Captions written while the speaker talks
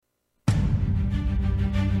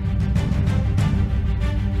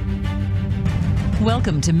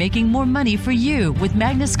Welcome to Making More Money for You with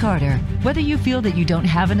Magnus Carter. Whether you feel that you don't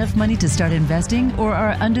have enough money to start investing or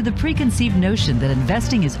are under the preconceived notion that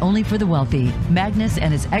investing is only for the wealthy, Magnus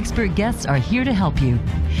and his expert guests are here to help you.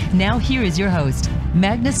 Now here is your host,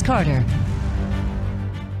 Magnus Carter.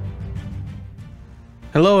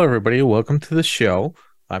 Hello, everybody. Welcome to the show.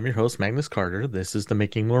 I'm your host, Magnus Carter. This is the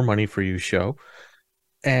Making More Money for You show.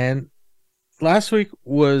 And last week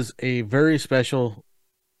was a very special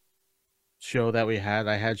show that we had.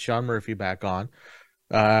 I had Sean Murphy back on.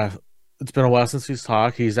 It's been a while since he's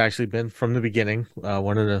talked. He's actually been from the beginning,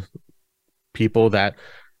 one of the people that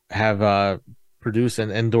have produced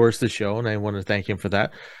and endorsed the show, and I want to thank him for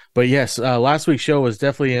that. But yes, last week's show was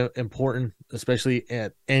definitely important, especially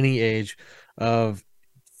at any age, of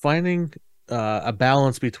finding a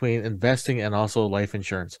balance between investing and also life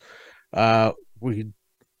insurance. We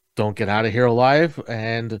don't get out of here alive,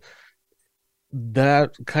 and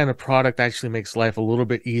that kind of product actually makes life a little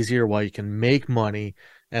bit easier while you can make money.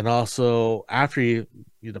 And also after you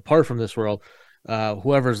depart from this world,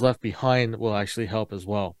 whoever's left behind will actually help as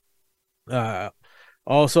well.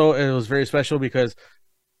 Also, it was very special because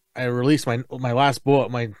I released my last book.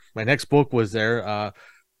 My next book was there,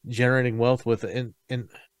 Generating Wealth with in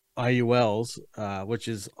IULs, which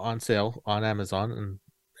is on sale on Amazon and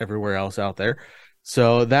everywhere else out there.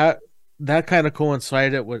 So that kind of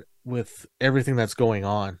coincided with everything that's going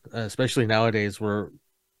on, especially nowadays, where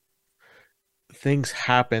things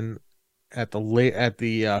happen at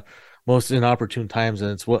the most inopportune times,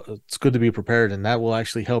 and it's good to be prepared, and that will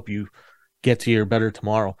actually help you get to your better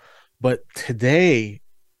tomorrow. But today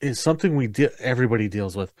is something everybody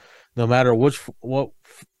deals with, no matter what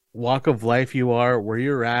walk of life you are, where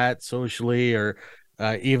you're at socially, or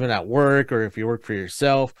even at work, or if you work for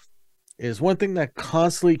yourself. Is one thing that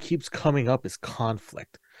constantly keeps coming up is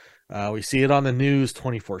conflict. We see it on the news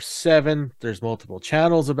 24/7. There's multiple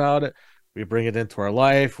channels about it. We bring it into our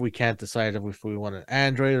life. We can't decide if we want an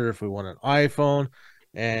Android or if we want an iPhone.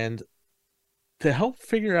 And to help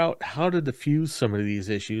figure out how to diffuse some of these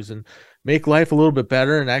issues and make life a little bit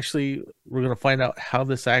better, and actually we're going to find out how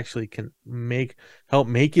this actually can help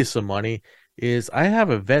make you some money, is I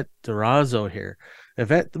have Yvette here.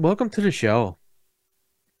 Yvette, welcome to the show.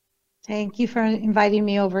 Thank you for inviting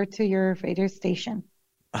me over to your radio station.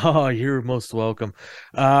 Oh, you're most welcome.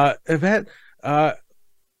 Yvette,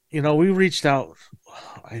 we reached out,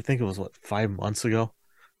 I think it was 5 months ago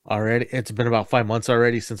already. It's been about 5 months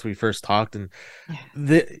already since we first talked. And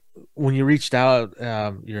when you reached out,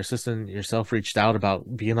 your assistant yourself reached out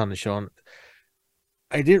about being on the show. And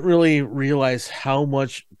I didn't really realize how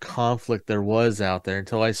much conflict there was out there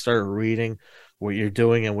until I started reading what you're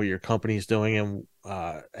doing and what your company's doing,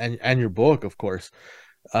 and your book, of course,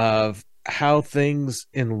 of how things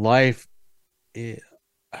in life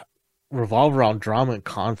revolve around drama and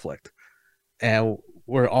conflict, and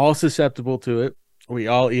we're all susceptible to it. We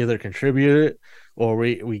all either contribute it or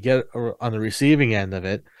we get on the receiving end of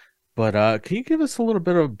it. But can you give us a little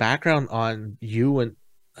bit of background on you and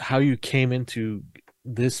how you came into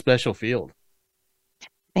this special field?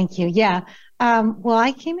 Thank you. Yeah. Well,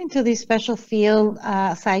 I came into this special field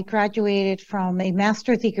as I graduated from a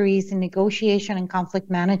master's degree in negotiation and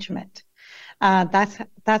conflict management.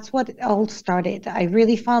 That's what it all started. I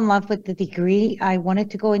really fell in love with the degree. I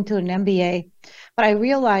wanted to go into an MBA, but I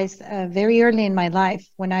realized very early in my life,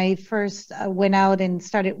 when I first went out and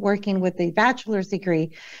started working with a bachelor's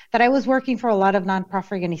degree, that I was working for a lot of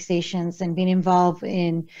nonprofit organizations and being involved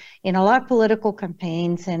in a lot of political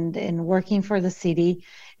campaigns and working for the city.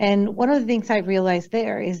 And one of the things I realized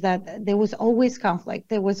there is that there was always conflict.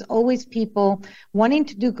 There was always people wanting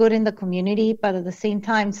to do good in the community, but at the same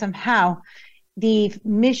time, somehow, the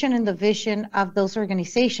mission and the vision of those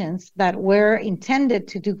organizations that were intended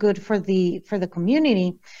to do good for the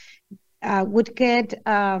community would get,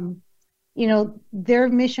 their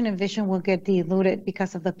mission and vision will get diluted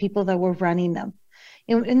because of the people that were running them.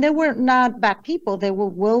 And they were not bad people. They were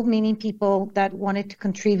well-meaning people that wanted to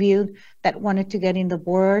contribute, that wanted to get in the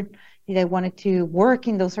board. They wanted to work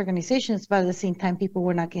in those organizations, but at the same time, people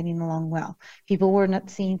were not getting along well. People were not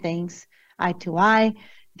seeing things eye to eye.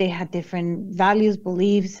 They had different values,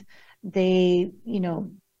 beliefs. They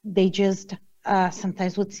just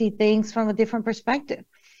sometimes would see things from a different perspective.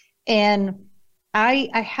 And I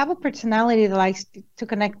have a personality that likes to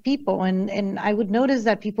connect people, and I would notice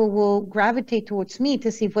that people will gravitate towards me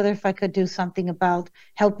to see whether if I could do something about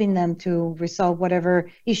helping them to resolve whatever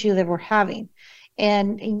issue they were having.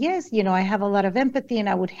 And yes, I have a lot of empathy and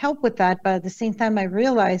I would help with that. But at the same time, I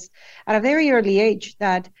realized at a very early age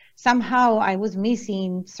that somehow I was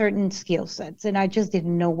missing certain skill sets and I just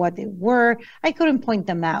didn't know what they were. I couldn't point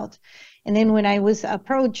them out. And then when I was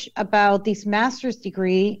approached about this master's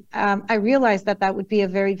degree, I realized that that would be a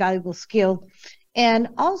very valuable skill. And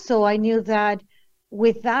also I knew that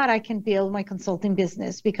with that, I can build my consulting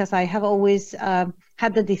business, because I have always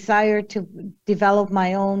had the desire to develop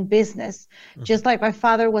my own business. Just like my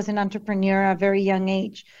father was an entrepreneur at a very young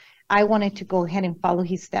age, I wanted to go ahead and follow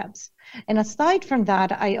his steps. And aside from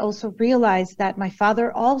that, I also realized that my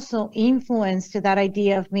father also influenced to that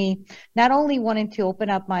idea of me not only wanting to open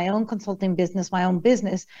up my own consulting business, my own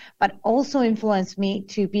business, but also influenced me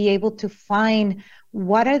to be able to find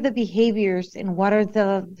what are the behaviors and what are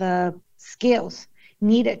the skills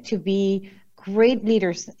needed to be great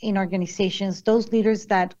leaders in organizations, those leaders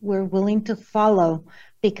that we're willing to follow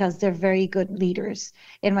because they're very good leaders.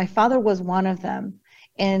 And my father was one of them.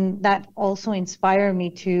 And that also inspired me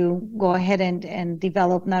to go ahead and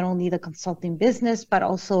develop not only the consulting business, but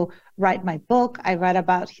also write my book. I read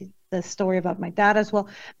about the story about my dad as well.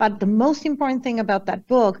 But the most important thing about that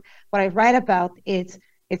book, what I write about, it's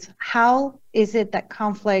how is it that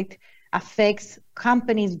conflict affects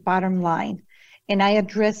companies' bottom line. And I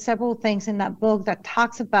address several things in that book that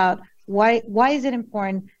talks about why is it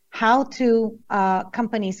important, how to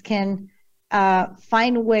companies can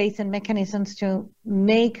find ways and mechanisms to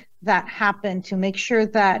make that happen, to make sure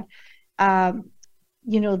that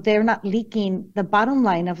they're not leaking the bottom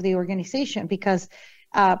line of the organization, because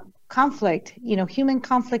conflict, human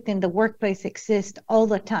conflict in the workplace exists all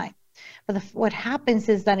the time. But what happens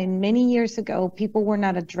is that in many years ago, people were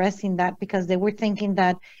not addressing that because they were thinking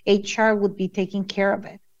that HR would be taking care of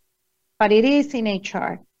it. But it is in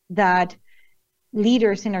HR that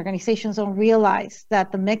leaders in organizations don't realize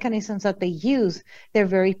that the mechanisms that they use, they're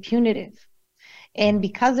very punitive. And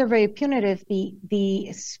because they're very punitive,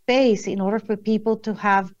 the space in order for people to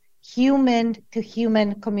have human to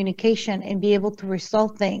human communication and be able to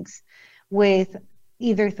resolve things with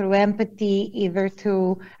either through empathy, either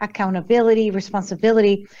through accountability,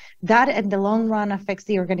 responsibility, that in the long run affects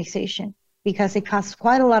the organization, because it costs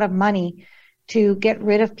quite a lot of money to get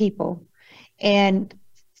rid of people and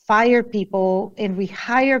fire people and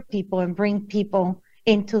rehire people and bring people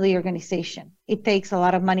into the organization. It takes a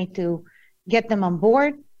lot of money to get them on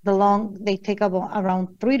board. They take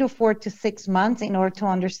around 3 to 4 to 6 months in order to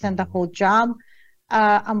understand the whole job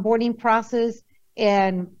onboarding process.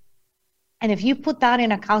 And if you put that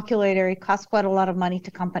in a calculator, it costs quite a lot of money to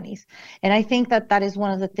companies. And I think that that is one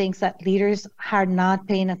of the things that leaders are not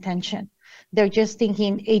paying attention. They're just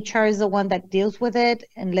thinking HR is the one that deals with it,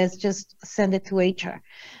 and let's just send it to HR.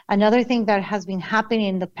 Another thing that has been happening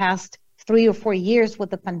in the past 3 or 4 years with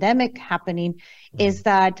the pandemic happening is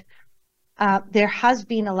that there has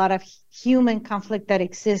been a lot of human conflict that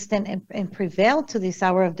exists and prevail to this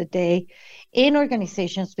hour of the day in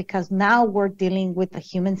organizations, because now we're dealing with the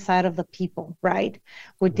human side of the people, right?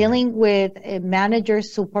 We're dealing with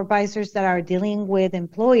managers, supervisors that are dealing with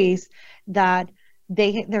employees that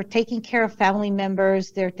they're taking care of family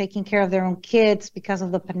members, they're taking care of their own kids. Because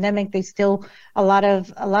of the pandemic, they still, a lot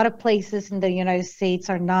of places in the United States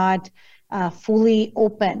are not fully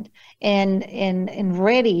opened and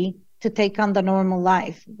ready to take on the normal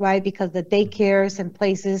life, right? Because the daycares and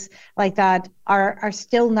places like that are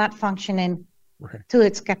still not functioning to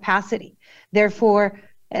its capacity. Therefore,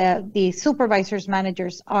 the supervisors,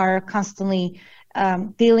 managers are constantly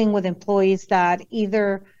dealing with employees that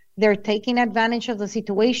either they're taking advantage of the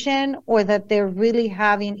situation or that they're really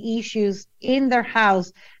having issues in their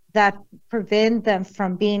house that prevent them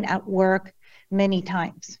from being at work many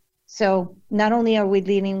times. So not only are we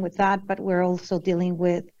dealing with that, but we're also dealing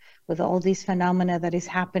with all these phenomena that is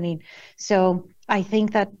happening. So I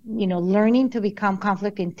think that, learning to become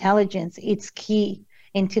conflict intelligence, it's key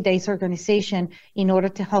in today's organization in order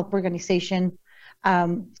to help organization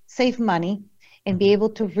save money and be able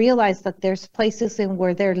to realize that there's places in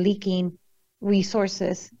where they're leaking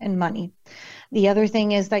resources and money. The other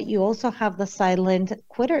thing is that you also have the silent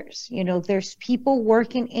quitters. There's people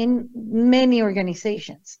working in many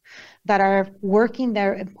organizations that are working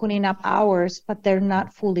there and putting up hours, but they're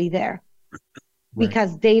not fully there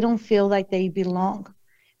because they don't feel like they belong.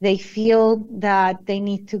 They feel that they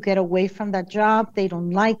need to get away from that job. They don't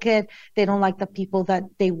like it. They don't like the people that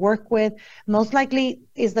they work with. Most likely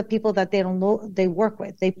is the people that they don't know they work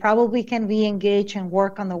with. They probably can be engaged and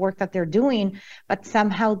work on the work that they're doing, but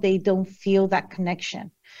somehow they don't feel that connection.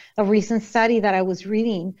 A recent study that I was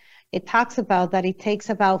reading, it talks about that it takes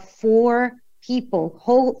about 4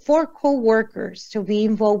 co-workers to be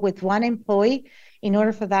involved with one employee in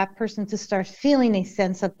order for that person to start feeling a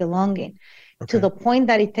sense of belonging. To the point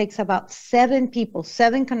that it takes about 7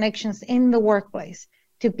 connections in the workplace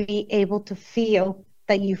to be able to feel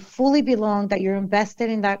that you fully belong, that you're invested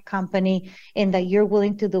in that company, and that you're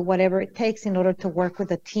willing to do whatever it takes in order to work with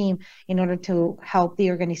the team in order to help the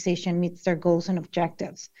organization meet their goals and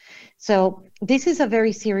objectives. So this is a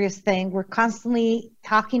very serious thing. We're constantly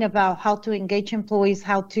talking about how to engage employees,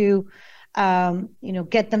 how to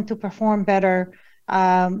get them to perform better.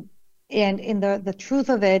 And the truth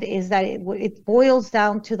of it is that it boils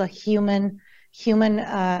down to the human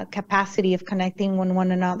capacity of connecting with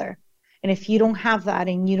one another. And if you don't have that,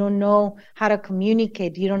 and you don't know how to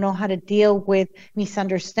communicate, you don't know how to deal with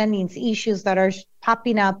misunderstandings, issues that are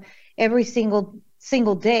popping up every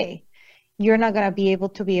single day, you're not going to be able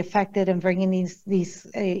to be effective in bringing these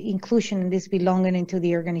inclusion and this belonging into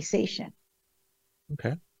the organization.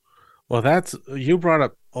 Okay. Well, you brought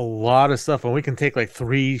up a lot of stuff, and we can take like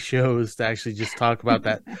 3 shows to actually just talk about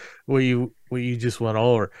that, what you just went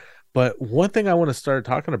over. But one thing I want to start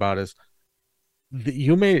talking about is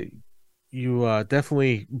you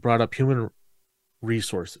definitely brought up human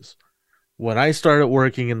resources. When I started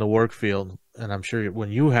working in the work field, and I'm sure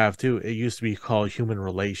when you have too, it used to be called human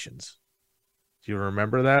relations. Do you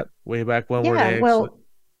remember that way back when?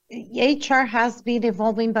 HR has been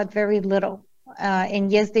evolving, but very little. And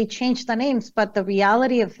yes, they changed the names, but the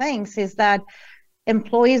reality of things is that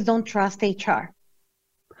employees don't trust HR.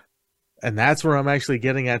 And that's where I'm actually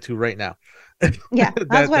getting at to right now. Yeah,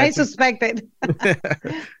 that's what I suspected.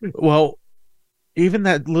 Well, even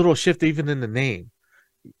that little shift, even in the name,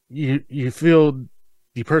 you feel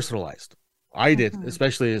depersonalized. I did,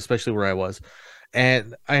 especially where I was.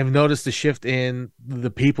 And I have noticed a shift in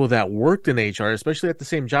the people that worked in HR, especially at the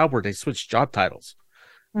same job, where they switched job titles.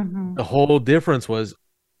 The whole difference was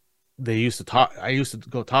I used to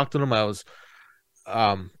go talk to them.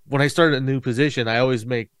 When I started a new position, I always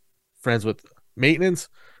make friends with maintenance,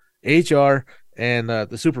 HR, and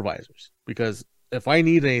the supervisors, because if I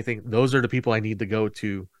need anything, those are the people I need to go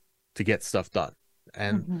to get stuff done.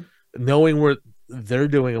 And knowing what they're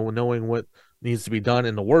doing and knowing what needs to be done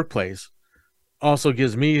in the workplace also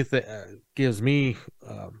gives me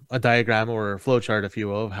a diagram or a flow chart, if you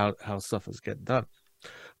will, of how stuff is getting done.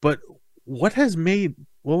 But what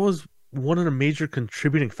was one of the major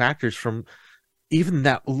contributing factors from even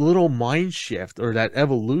that little mind shift or that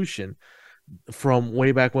evolution from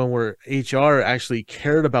way back when, where HR actually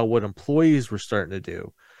cared about what employees were starting to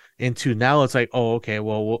do, into now it's like, oh, okay,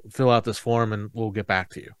 well, we'll fill out this form and we'll get back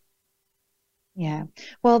to you? Yeah,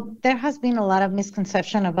 well, there has been a lot of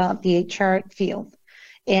misconception about the HR field,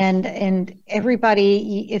 and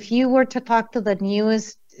everybody, if you were to talk to the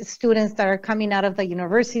newest students that are coming out of the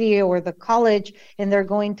university or the college and they're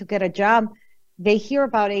going to get a job, they hear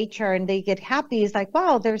about HR and they get happy. It's like,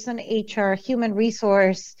 wow, there's an HR human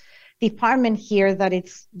resource department here that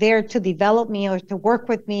it's there to develop me or to work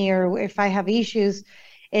with me, or if I have issues.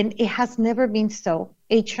 And it has never been so.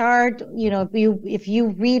 HR, if you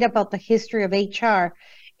read about the history of HR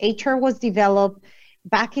was developed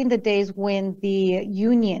back in the days when the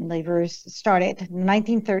union laborers started in the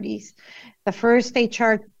 1930s. The first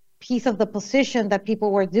HR piece of the position that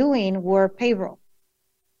people were doing were payroll.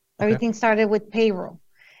 Everything started with payroll.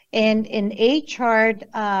 And in HR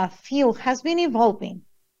field has been evolving.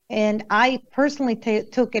 And I personally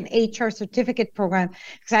took an HR certificate program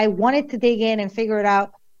because I wanted to dig in and figure it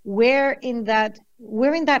out where in that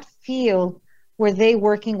field were they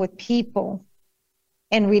working with people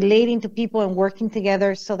and relating to people and working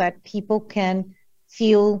together so that people can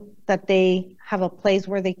feel that they have a place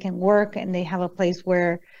where they can work and they have a place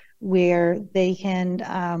where they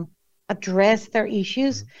can address their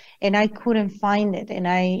issues. And I couldn't find it. And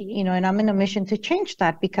and I'm in a mission to change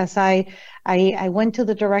that, because I went to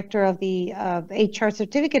the director of the HR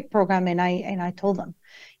certificate program and I told them,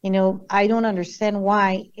 I don't understand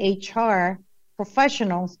why HR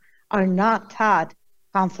professionals are not taught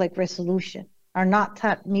conflict resolution, are not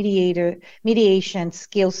taught mediation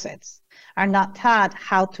skill sets, are not taught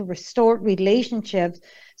how to restore relationships,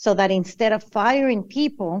 so that instead of firing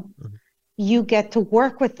people, you get to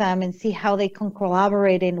work with them and see how they can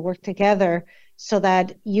collaborate and work together, so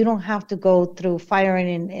that you don't have to go through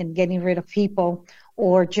firing and getting rid of people,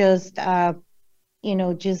 or just,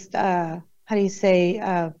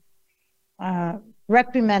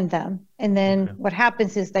 reprimand them. And then what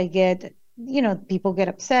happens is they get, people get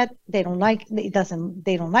upset. They don't like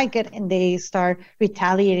it, and they start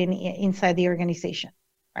retaliating inside the organization,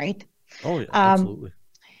 right? Oh yeah, absolutely.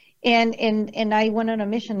 And I went on a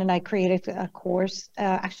mission and I created a course,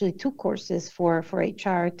 actually 2 courses for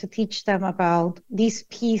HR, to teach them about this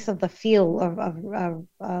piece of the field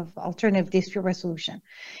of alternative dispute resolution.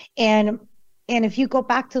 And if you go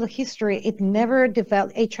back to the history,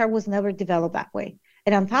 HR was never developed that way.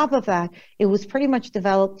 And on top of that, it was pretty much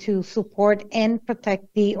developed to support and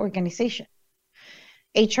protect the organization.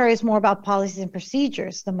 HR is more about policies and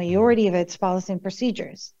procedures. The majority of it's policy and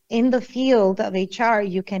procedures. In the field of HR,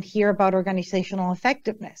 you can hear about organizational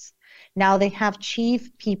effectiveness. Now they have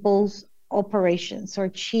chief people's operations or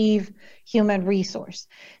chief human resource.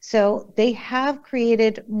 So they have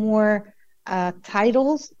created more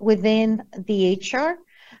titles within the HR,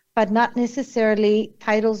 but not necessarily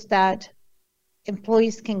titles that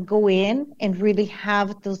employees can go in and really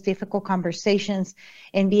have those difficult conversations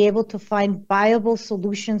and be able to find viable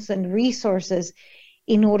solutions and resources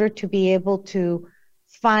in order to be able to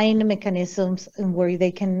find mechanisms where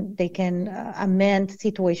they can amend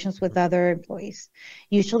situations with other employees.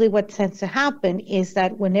 Usually what tends to happen is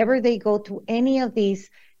that whenever they go to any of these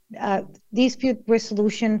dispute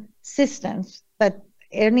resolution systems that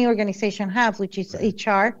any organization has, which is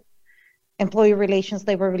HR, employee relations,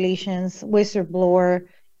 labor relations, whistleblower,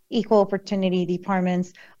 equal opportunity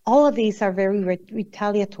departments, all of these are very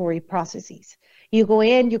retaliatory processes. You go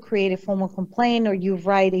in, you create a formal complaint, or you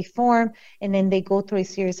write a form, and then they go through a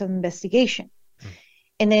series of investigation.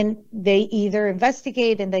 And then they either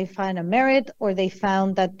investigate and they find a merit, or they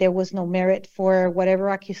found that there was no merit for whatever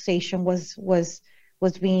accusation was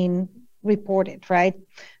being reported, right?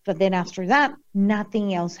 But then after that,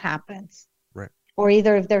 nothing else happens. Or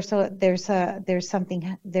either if there's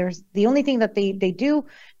something, the only thing that they do,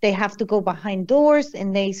 they have to go behind doors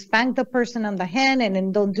and they spank the person on the hand and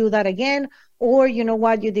then don't do that again. Or, you know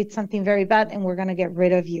what, you did something very bad and we're going to get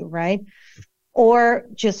rid of you, right? Or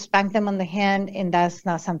just spank them on the hand, and that's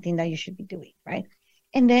not something that you should be doing, right?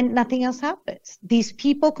 And then nothing else happens. These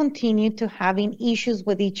people continue to having issues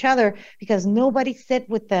with each other because nobody sat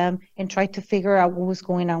with them and tried to figure out what was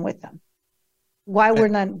going on with them. Why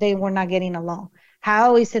they were not getting along?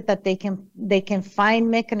 How is it that they can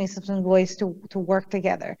find mechanisms and ways to work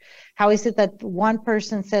together? How is it that one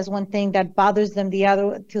person says one thing that bothers them the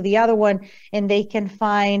other one, and they can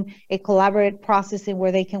find a collaborative process in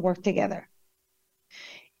where they can work together?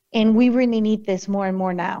 And we really need this more and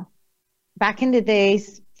more now. Back in the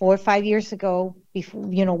days, 4 or 5 years ago, before,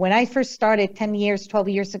 when I first started 10 years, 12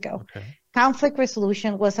 years ago, conflict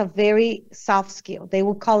resolution was a very soft skill. They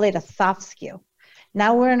would call it a soft skill.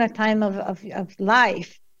 Now we're in a time of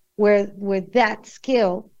life where that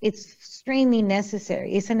skill is extremely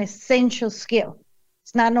necessary. It's an essential skill.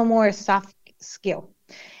 It's not no more a soft skill.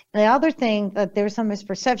 The other thing that there's some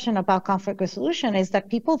misperception about conflict resolution is that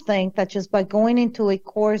people think that just by going into a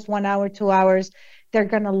course 1 hour, 2 hours, they're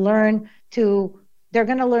going to learn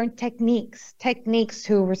techniques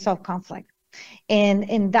to resolve conflict.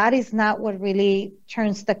 And that is not what really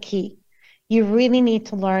turns the key. You really need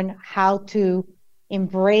to learn how to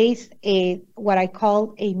embrace what I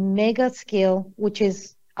call a mega skill, which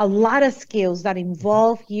is a lot of skills that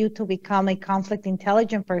involve you to become a conflict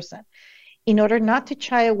intelligent person, in order not to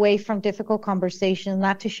shy away from difficult conversations,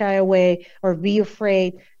 not to shy away or be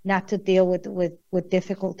afraid not to deal with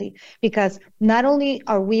difficulty. Because not only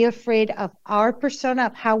are we afraid of our persona,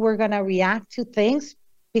 of how we're going to react to things,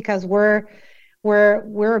 because we're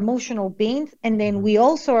emotional beings, and then we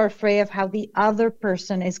also are afraid of how the other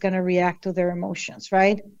person is going to react to their emotions,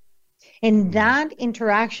 right? And that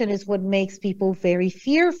interaction is what makes people very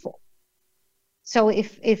fearful. So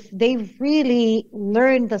if they really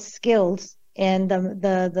learn the skills and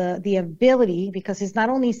the ability, because it's not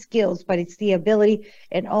only skills, but it's the ability,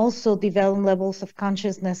 and also develop levels of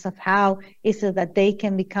consciousness of how is it that they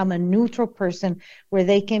can become a neutral person where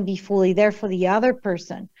they can be fully there for the other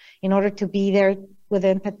person in order to be there with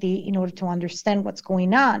empathy, in order to understand what's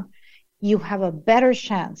going on, you have a better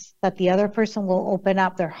chance that the other person will open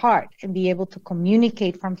up their heart and be able to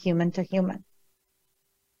communicate from human to human.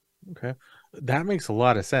 Okay. That makes a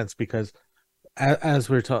lot of sense, because as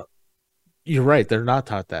we're taught, you're right, they're not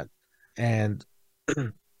taught that. And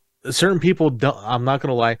certain people don't, I'm not going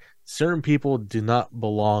to lie, certain people do not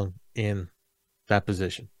belong in that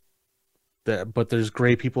position. But there's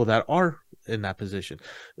great people that are in that position,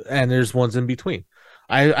 and there's ones in between.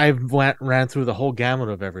 I've ran through the whole gamut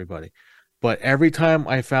of everybody, but every time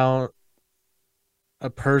I found a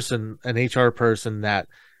person, an HR person that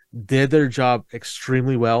did their job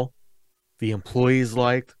extremely well, the employees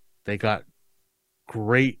liked, they got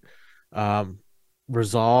great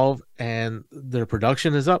resolve, and their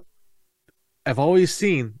production is up, I've always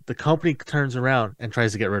seen the company turns around and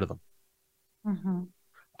tries to get rid of them. Mm-hmm.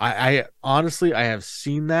 I honestly, I have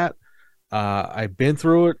seen that. I've been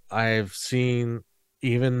through it. I've seen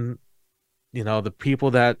even, the people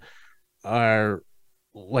that are,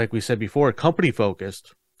 like we said before, company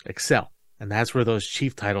focused excel. And that's where those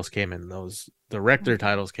chief titles came in, those director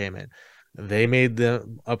titles came in. They made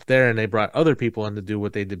them up there, and they brought other people in to do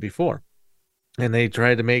what they did before, and they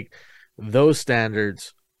tried to make those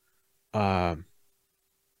standards uh,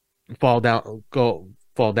 fall down, go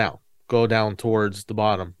down towards the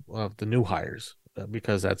bottom of the new hires,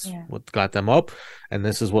 because that's what got them up, and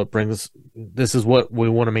this is what we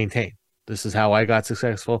want to maintain. This is how I got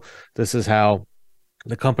successful. This is how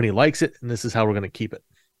the company likes it, and this is how we're going to keep it.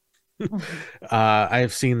 I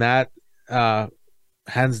have seen that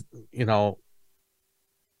hands,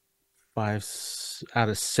 5 out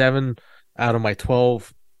of 7 out of my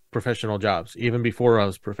 12 professional jobs, even before I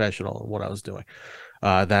was professional in what I was doing,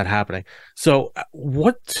 that happening. So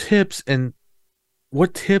what tips and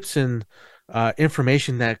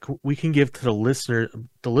information that we can give to the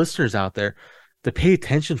listeners out there to pay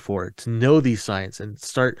attention for it, to know these signs and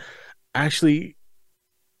start actually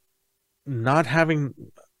not having,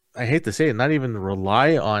 I hate to say it, not even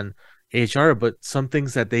rely on HR, but some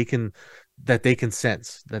things that they can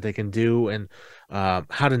sense, that they can do, and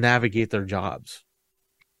how to navigate their jobs.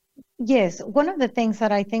 Yes, one of the things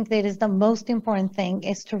that I think that is the most important thing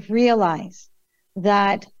is to realize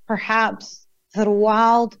that perhaps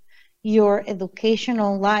throughout your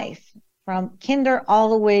educational life, from kinder all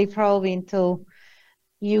the way probably until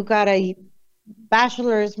you got a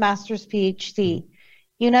bachelor's, master's, PhD,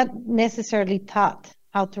 you're not necessarily taught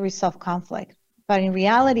how to resolve conflict. But in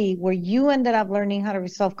reality, where you ended up learning how to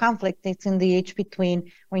resolve conflict, it's in the age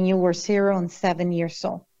between when you were 0 and 7 years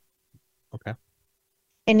old. Okay.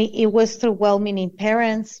 And it was through well-meaning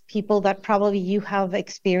parents, people that probably you have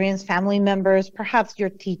experienced, family members, perhaps your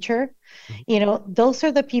teacher. Those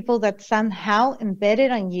are the people that somehow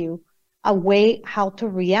embedded on you a way how to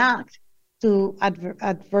react to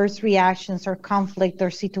adverse reactions or conflict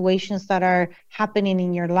or situations that are happening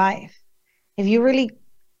in your life. If you really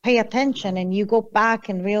pay attention and you go back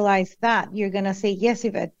and realize that, you're going to say, yes,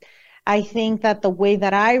 Yvette, I think that the way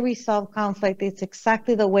that I resolve conflict is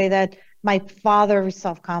exactly the way that my father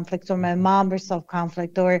resolved conflict, or my mom resolved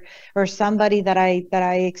conflict, or somebody that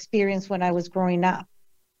I experienced when I was growing up.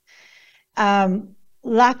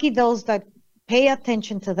 Lucky those that pay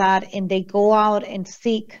attention to that and they go out and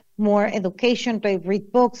seek more education, they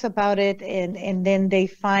read books about it, and then they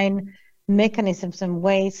find mechanisms and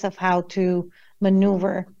ways of how to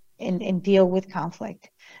maneuver and deal with conflict.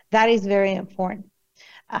 That is very important.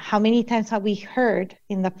 How many times have we heard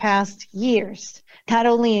in the past years, not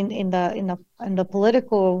only in the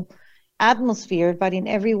political atmosphere, but in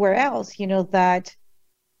everywhere else, that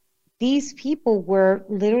these people were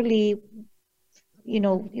literally,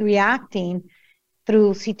 reacting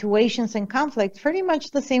through situations and conflicts pretty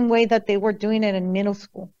much the same way that they were doing it in middle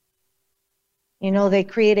school. They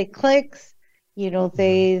created cliques, the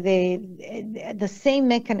same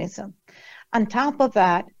mechanism. On top of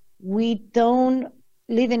that, we don't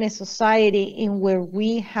live in a society in where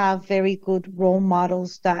we have very good role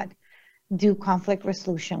models that do conflict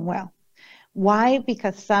resolution well. Why?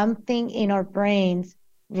 Because something in our brains,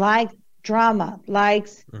 like drama,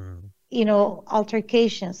 likes,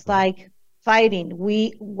 altercations, like fighting.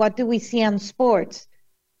 What do we see on sports?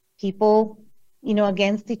 People,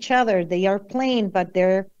 against each other. They are playing, but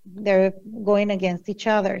they're going against each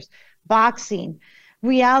other's. Boxing,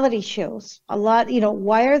 reality shows, a lot.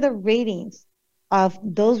 Why are the ratings of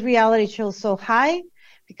those reality shows so high?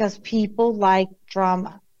 Because people like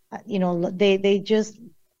drama.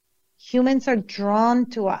 Humans are drawn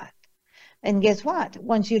to it. And guess what?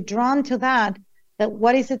 Once you're drawn to that,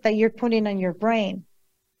 what is it that you're putting on your brain?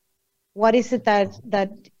 What is it that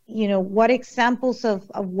what examples of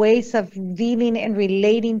ways of dealing and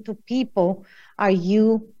relating to people are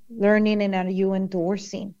you learning and are you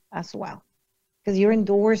endorsing as well? Because you're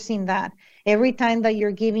endorsing that. Every time that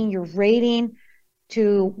you're giving your rating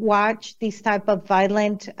to watch these type of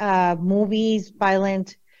violent movies,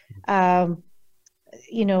 violent,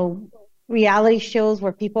 reality shows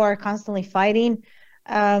where people are constantly fighting,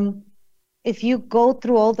 if you go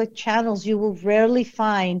through all the channels, you will rarely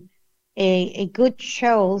find a good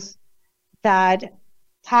shows that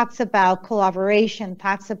talks about collaboration,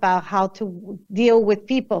 talks about how to deal with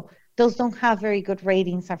people. Those don't have very good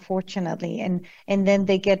ratings, unfortunately, and then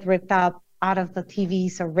they get ripped out of the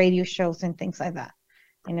TVs or radio shows and things like that.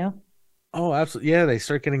 Oh, absolutely. Yeah, they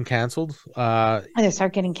start getting canceled. They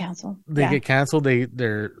start getting canceled. They get canceled.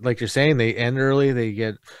 They're like you're saying, they end early. They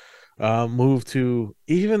get moved to,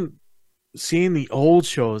 even seeing the old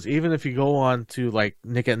shows. Even if you go on to like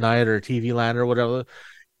Nick at Night or TV Land or whatever,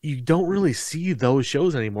 you don't really see those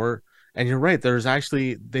shows anymore. And you're right.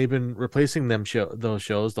 They've been replacing those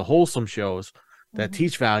shows, the wholesome shows, that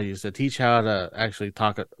teach values, that teach how to actually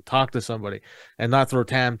talk to somebody and not throw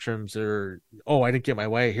tantrums or, oh, I didn't get my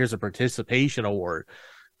way, here's a participation award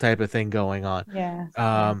type of thing going on.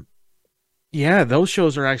 Yeah, those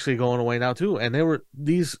shows are actually going away now too. And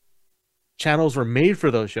these channels were made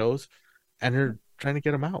for those shows, and they're trying to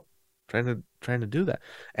get them out, trying to do that.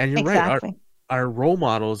 And you're right, our role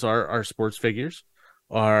models are sports figures,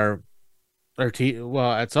 well,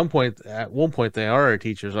 at one point they are our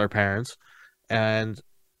teachers, our parents, and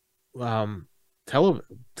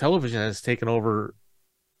television has taken over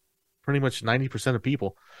pretty much 90% of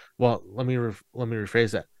people. Well, let me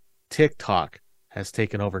rephrase that. TikTok has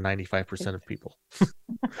taken over 95% of people.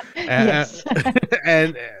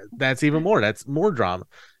 And that's even more. That's more drama.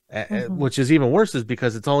 Which is even worse, is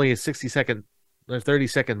because it's only a 60-second or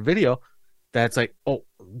 30-second video that's like, oh,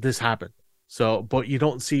 this happened. So, but you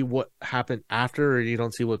don't see what happened after, or you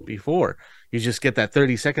don't see what before. You just get that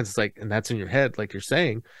 30 seconds. It's like, and that's in your head, like you're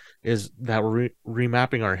saying, is that we're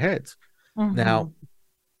remapping our heads. Now,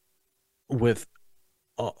 with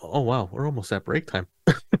oh wow, we're almost at break time.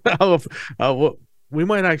 We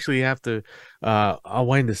might actually have to I'll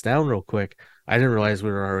wind this down real quick. I didn't realize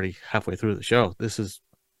we were already halfway through the show. This is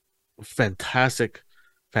fantastic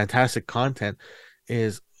content.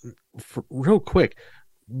 Is real quick,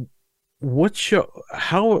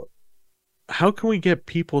 how can we get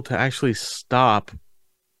people to actually stop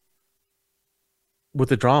with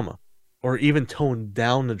the drama, or even tone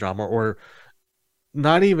down the drama, or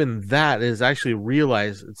not even that, is actually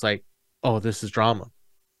realize it's like, oh, this is drama,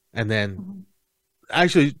 and then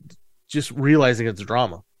actually just realizing it's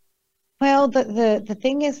drama? Well, the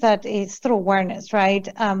thing is that it's through awareness, right?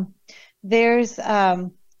 There's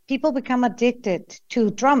people become addicted to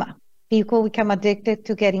drama. People become addicted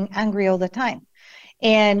to getting angry all the time,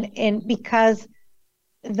 and because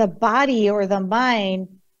the body or the mind,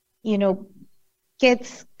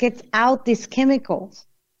 gets out these chemicals,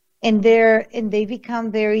 and they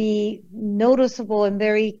become very noticeable and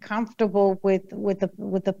very comfortable with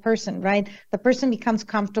the person, right? The person becomes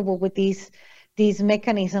comfortable with these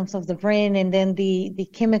mechanisms of the brain, and then the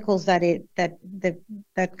chemicals that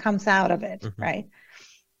comes out of it, right?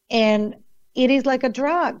 And it is like a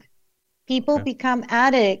drug. People become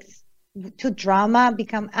addicts to drama,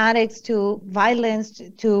 become addicts to violence,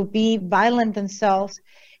 to be violent themselves.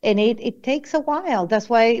 And it takes a while. That's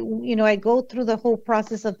why, I go through the whole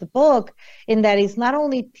process of the book, in that it's not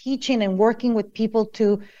only teaching and working with people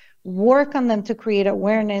to work on them to create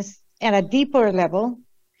awareness at a deeper level,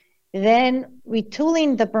 then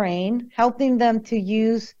retooling the brain, helping them to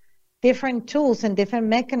use different tools and different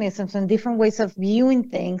mechanisms and different ways of viewing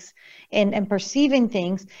things and perceiving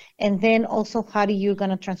things. And then also, how are you going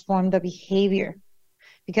to transform the behavior?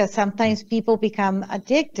 Because sometimes people become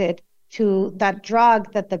addicted to that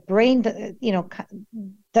drug that the brain,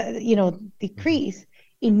 decrease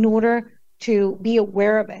in order to be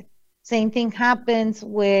aware of it. Same thing happens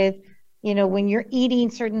with, when you're eating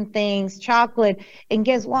certain things, chocolate, and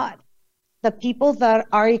guess what? The people that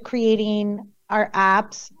are creating our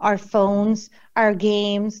apps, our phones, our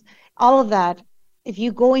games, all of that, if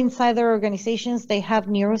you go inside their organizations, they have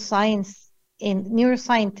neuroscientists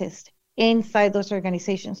inside those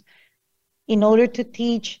organizations in order to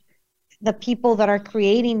teach the people that are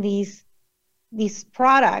creating these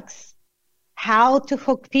products how to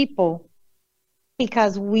hook people,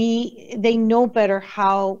 because they know better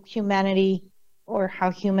how humanity or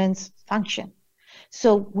how humans function.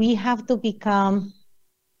 So we have to become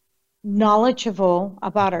knowledgeable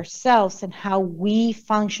about ourselves and how we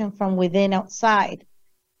function from within outside,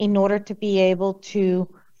 in order to be able to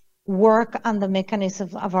work on the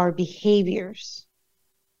mechanisms of our behaviors.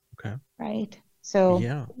 Okay. Right? So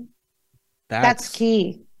yeah. That's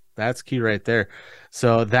key. That's key right there.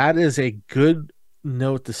 So that is a good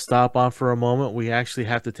note to stop on for a moment. We actually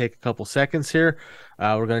have to take a couple seconds here.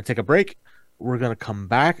 We're going to take a break. We're going to come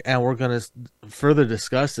back, and we're going to further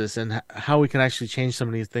discuss this and how we can actually change some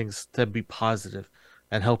of these things to be positive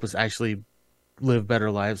and help us actually live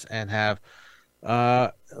better lives and have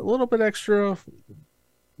a little bit extra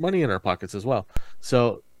money in our pockets as well.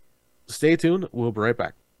 So stay tuned. We'll be right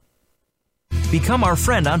back. Become our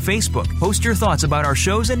friend on Facebook. Post your thoughts about our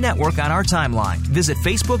shows and network on our timeline. Visit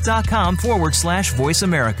facebook.com/Voice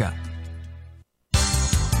America.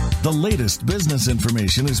 The latest business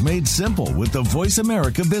information is made simple with the Voice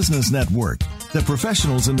America Business Network. The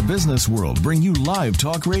professionals in the business world bring you live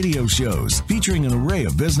talk radio shows featuring an array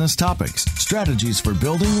of business topics, strategies for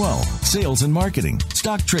building wealth, sales and marketing,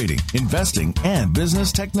 stock trading, investing, and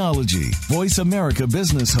business technology. Voice America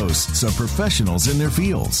Business hosts are professionals in their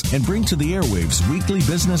fields and bring to the airwaves weekly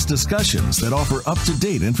business discussions that offer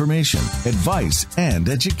up-to-date information, advice, and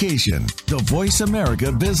education. The Voice America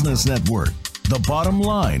Business Network, the bottom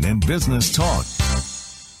line in business talk.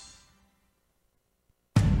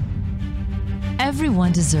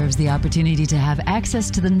 Everyone deserves the opportunity to have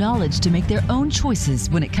access to the knowledge to make their own choices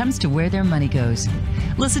when it comes to where their money goes.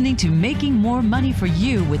 Listening to Making More Money for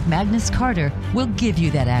You with Magnus Carter will give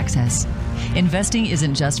you that access. Investing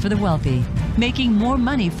isn't just for the wealthy. Making More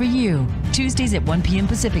Money for You, Tuesdays at 1 p.m.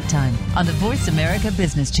 Pacific Time on the Voice America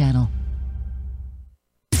Business Channel.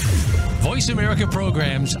 Voice America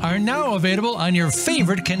programs are now available on your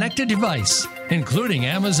favorite connected device, including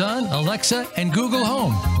Amazon, Alexa, and Google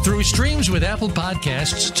Home. Through streams with Apple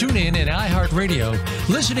Podcasts, TuneIn, and iHeartRadio,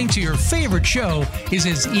 listening to your favorite show is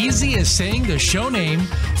as easy as saying the show name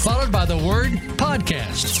followed by the word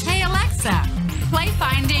podcast. Hey, Alexa, play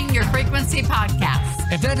Finding Your Frequency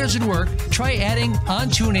podcast. If that doesn't work, try adding on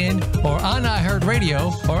TuneIn or on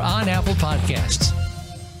iHeartRadio or on Apple Podcasts.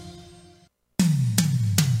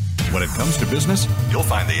 When it comes to business, you'll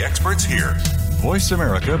find the experts here. Voice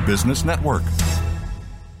America Business Network.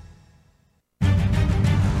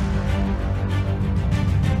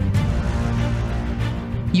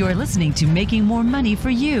 You're listening to Making More Money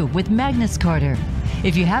for You with Magnus Carter.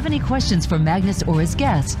 If you have any questions for Magnus or his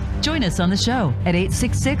guests, join us on the show at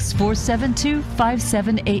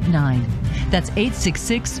 866-472-5789. That's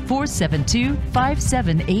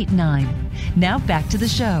 866-472-5789. Now back to the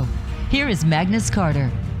show. Here is Magnus Carter.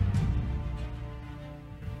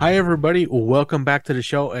 Hi, everybody. Welcome back to the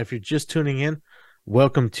show. If you're just tuning in,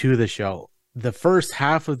 welcome to the show. The first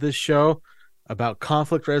half of this show about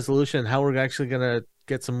conflict resolution and how we're actually going to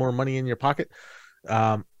get some more money in your pocket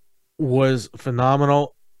was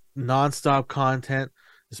phenomenal. Nonstop content,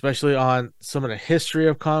 especially on some of the history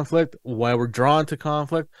of conflict, why we're drawn to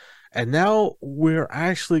conflict. And now we're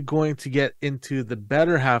actually going to get into the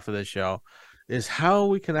better half of the show, is how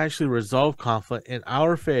we can actually resolve conflict in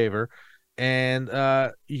our favor and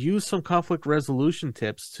use some conflict resolution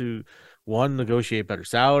tips to, one, negotiate better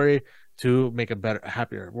salary, two, make a better,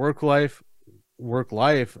 happier work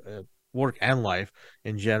and life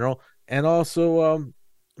in general, and also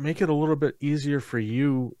make it a little bit easier for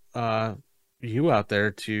you out there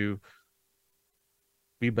to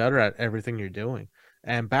be better at everything you're doing.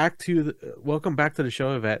 And welcome back to the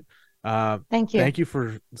show, Yvette. Thank you. Thank you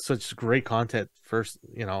for such great content. First,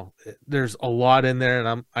 there's a lot in there,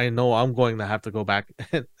 and I know I'm going to have to go back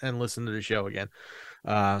and listen to the show again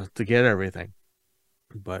to get everything.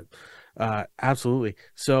 But absolutely.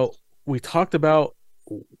 So we talked about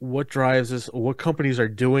what drives us, what companies are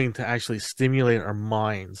doing to actually stimulate our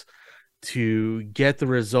minds to get the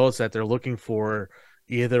results that they're looking for,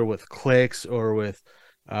 either with clicks or with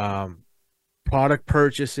product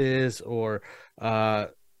purchases, or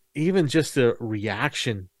even just a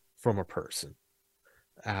reaction from a person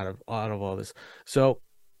out of all this. So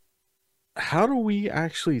how do we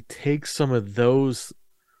actually take some of those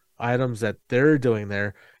items that they're doing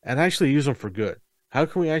there and actually use them for good? How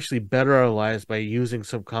can we actually better our lives by using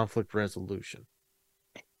some conflict resolution?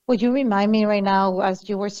 Would you remind me right now, as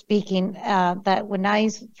you were speaking, that when I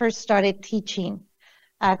first started teaching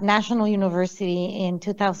at National University in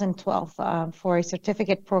 2012 for a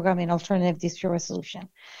certificate program in alternative dispute resolution,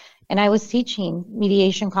 and I was teaching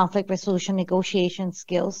mediation, conflict resolution, negotiation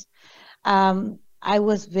skills, I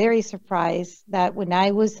was very surprised that when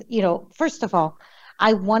I was, first of all,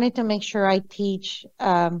 I wanted to make sure I teach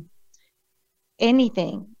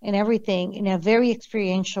anything and everything in a very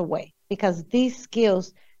experiential way, because these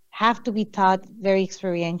skills have to be taught very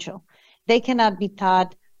experiential. They cannot be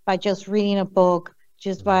taught by just reading a book,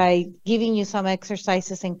 just by giving you some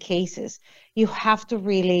exercises and cases. You have to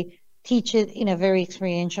really teach it in a very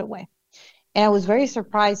experiential way. And I was very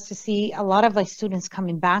surprised to see a lot of my students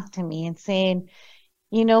coming back to me and saying,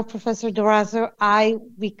 Professor Durazo,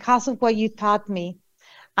 because of what you taught me,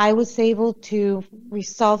 I was able to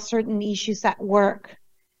resolve certain issues at work.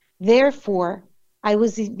 Therefore, I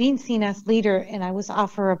was being seen as leader and I was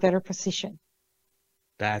offered a better position.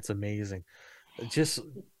 That's amazing. Just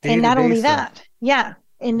and not only that, yeah.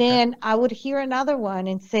 And then I would hear another one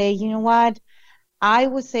and say, you know what? I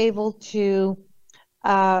was able to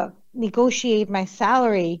negotiate my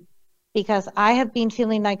salary because I have been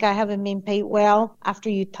feeling like I haven't been paid well. After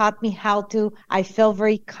you taught me how to, I felt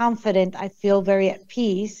very confident. I feel very at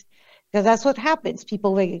peace, because that's what happens.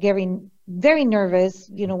 People are getting very nervous,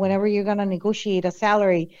 whenever you're going to negotiate a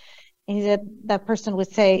salary. And he said that person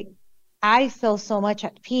would say, I feel so much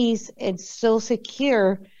at peace and so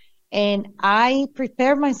secure, and I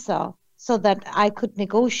prepared myself so that I could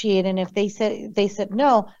negotiate. And if they said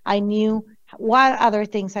no, I knew what other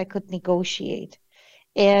things I could negotiate.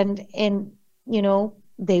 And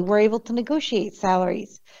they were able to negotiate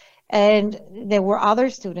salaries. And there were other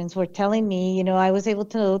students who were telling me, I was able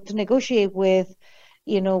to negotiate with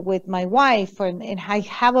my wife, and I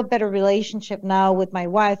have a better relationship now with my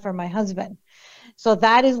wife or my husband. So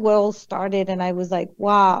that is where it all started. And I was like,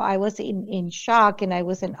 wow, I was in shock, and I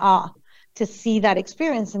was in awe to see that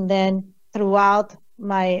experience. And then throughout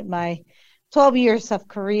my 12 years of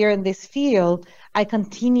career in this field, I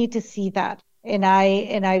continue to see that. And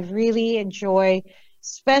I really enjoy,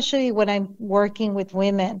 especially when I'm working with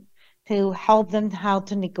women, to help them how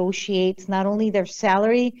to negotiate not only their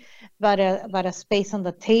salary, but a space on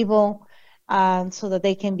the table, so that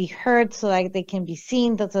they can be heard, so that they can be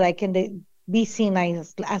seen, so that they can be seen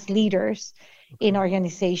as leaders in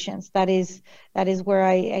organizations. That is where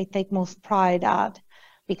I take most pride at,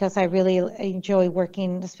 because I really enjoy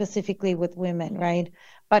working specifically with women, right?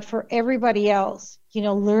 But for everybody else,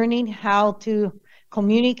 learning how to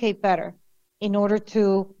communicate better in order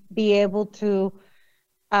to be able to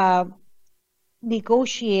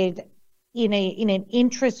negotiate in an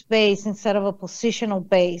interest base instead of a positional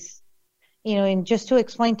base. And just to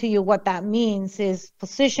explain to you what that means is,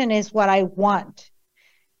 position is what I want.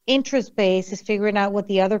 Interest base is figuring out what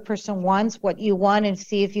the other person wants, what you want, and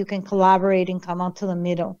see if you can collaborate and come out to the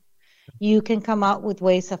middle. You can come out with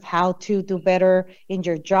ways of how to do better in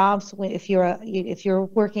your jobs. If you're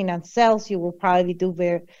working on sales, you will probably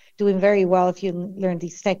be doing very well if you learn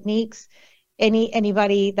these techniques.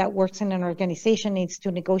 Anybody that works in an organization needs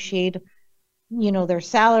to negotiate, their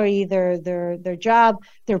salary, their job,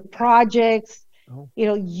 their projects.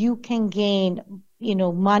 You can gain,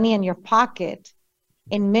 money in your pocket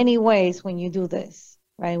in many ways when you do this,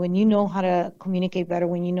 right? When you know how to communicate better,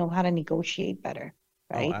 when you know how to negotiate better,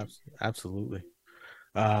 right? Oh, absolutely.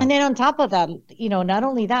 And then on top of that, not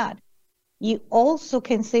only that, you also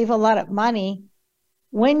can save a lot of money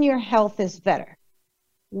when your health is better,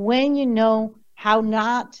 when you know how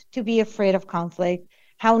not to be afraid of conflict,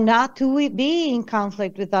 how not to be in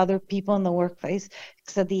conflict with other people in the workplace.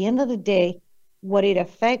 Because at the end of the day, what it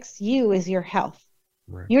affects you is your health.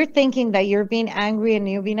 Right. You're thinking that you're being angry and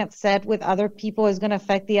you're being upset with other people is going to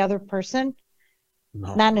affect the other person.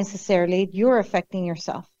 No. Not necessarily. You're affecting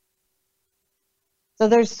yourself. So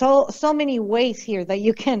there's so many ways here that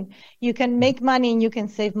you can make money, and you can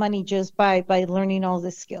save money just by learning all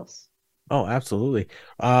the skills. Oh, absolutely.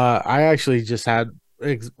 I actually just had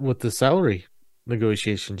with the salary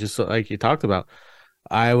negotiation, just like you talked about,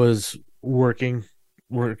 I was working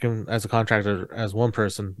as a contractor as one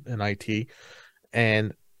person in IT,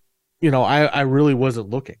 and I really wasn't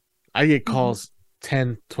looking. I get calls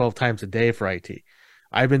 10, 12 times a day for IT.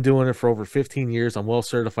 I've been doing it for over 15 years. I'm well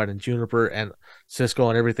certified in Juniper and Cisco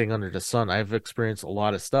and everything under the sun. I've experienced a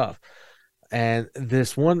lot of stuff. And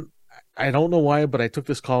this one, I don't know why, but I took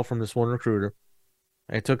this call from this one recruiter.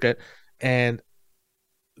 I took it, and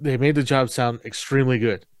they made the job sound extremely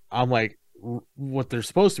good. I'm like, what they're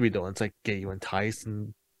supposed to be doing, it's like get you enticed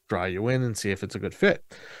and draw you in and see if it's a good fit.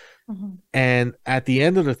 And at the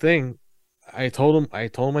end of the thing, I told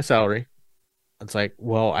him my salary. It's like,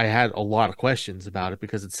 well, I had a lot of questions about it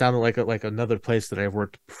because it sounded like another place that I've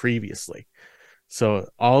worked previously. So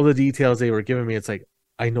all the details they were giving me, it's like,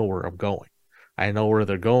 I know where I'm going. I know where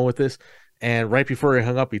they're going with this. And right before he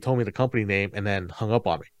hung up, he told me the company name and then hung up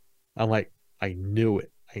on me. I'm like, I knew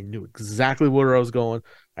it. I knew exactly where I was going.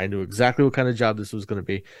 I knew exactly what kind of job this was going to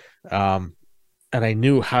be. And I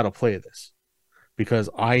knew how to play this because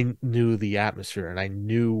I knew the atmosphere and I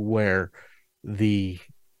knew where the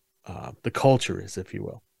culture is, if you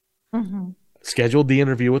will. Scheduled the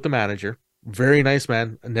interview with the manager. Very nice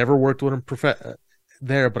man. I never worked with him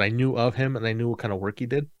there, but I knew of him and I knew what kind of work he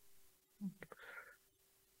did.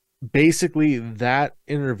 Basically, that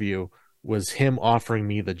interview was him offering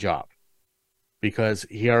me the job because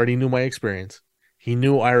he already knew my experience. He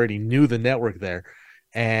knew I already knew the network there,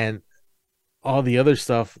 and all the other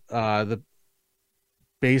stuff.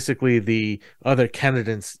 Basically the other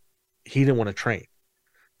candidates he didn't want to train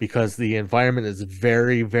because the environment is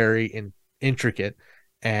very, very intricate,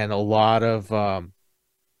 and a lot of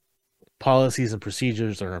policies and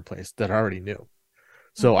procedures are in place that I already knew.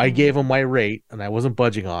 So I gave them my rate and I wasn't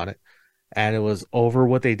budging on it, and it was over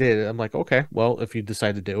what they did. I'm like, okay, well, if you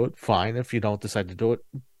decide to do it, fine. If you don't decide to do it,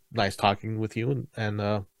 nice talking with you,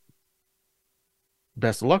 and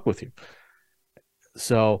best of luck with you.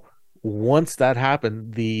 So once that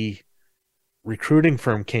happened, the recruiting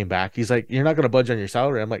firm came back. He's like, "You're not going to budge on your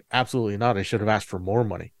salary." I'm like, "Absolutely not. I should have asked for more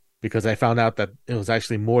money because I found out that it was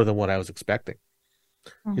actually more than what I was expecting."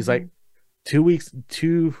 He's like,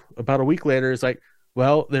 about a week later, it's like,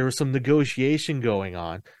 "Well, there was some negotiation going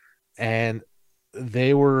on, and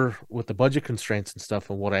they were with the budget constraints and stuff.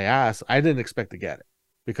 And what I asked, I didn't expect to get it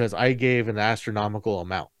because I gave an astronomical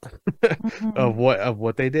amount of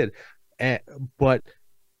what they did, but."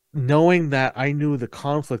 Knowing that I knew the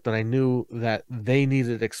conflict and I knew that they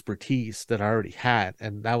needed expertise that I already had,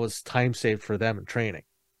 and that was time saved for them in training.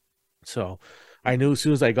 So I knew as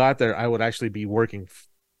soon as I got there, I would actually be working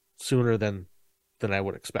sooner than I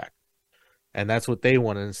would expect. And that's what they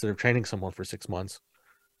wanted instead of training someone for 6 months,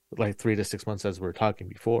 like 3 to 6 months, as we were talking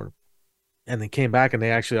before. And they came back and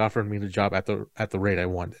they actually offered me the job at the rate I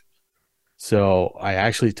wanted. So I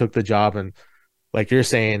actually took the job, and like you're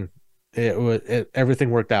saying, everything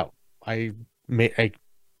worked out. I made it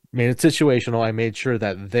situational. I made sure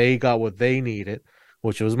that they got what they needed,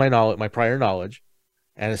 which was my prior knowledge,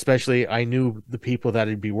 and especially I knew the people that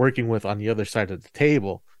I'd be working with on the other side of the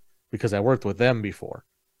table because I worked with them before.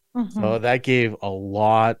 So that gave a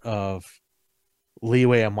lot of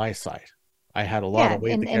leeway on my side. I had a lot of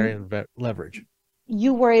weight to carry and leverage.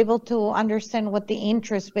 You were able to understand what the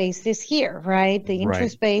interest base is here, right? The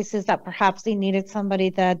interest base is that perhaps they needed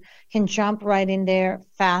somebody that can jump right in there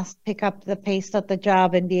fast, pick up the pace of the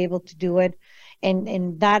job and be able to do it.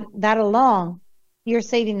 And that alone, you're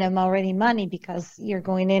saving them already money because you're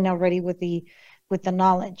going in already with the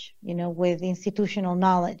knowledge, with institutional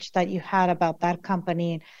knowledge that you had about that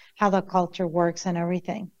company and how the culture works and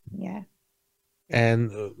everything. Yeah.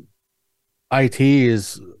 And IT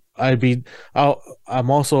is...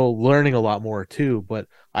 I'm also learning a lot more too, but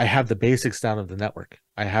I have the basics down of the network.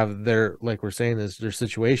 I have like we're saying, is their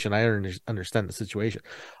situation. I understand the situation.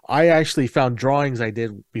 I actually found drawings I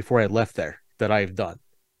did before I left there that I've done,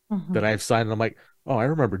 that I've signed. And I'm like, oh, I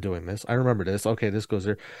remember doing this. I remember this. Okay, this goes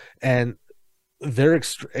there. And they're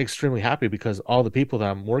extremely happy because all the people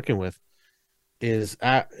that I'm working with is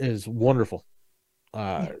wonderful.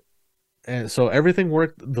 And so everything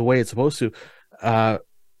worked the way it's supposed to.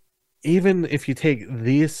 Even if you take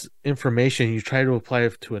this information, you try to apply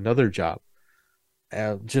it to another job,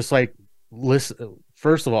 just like listen.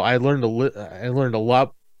 First of all, I learned a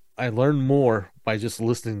lot. I learned more by just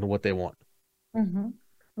listening to what they want.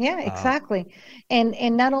 Yeah, exactly.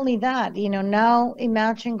 And not only that, now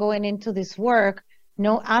imagine going into this work,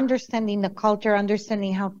 understanding the culture,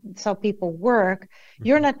 understanding how people work.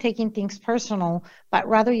 You're not taking things personal, but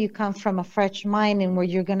rather you come from a fresh mind and where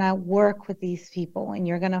you're going to work with these people and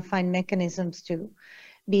you're going to find mechanisms to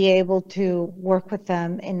be able to work with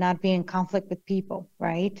them and not be in conflict with people,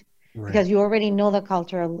 right? Because you already know the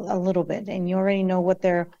culture a little bit and you already know what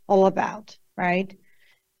they're all about, right?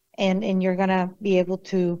 And you're going to be able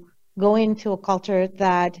to go into a culture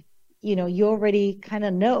that, you already kind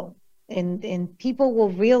of know. And people will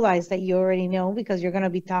realize that you already know because you're going to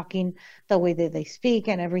be talking the way that they speak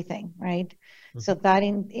and everything, right? So that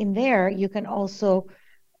in there, you can also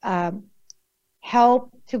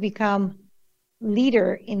help to become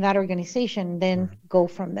leader in that organization, then go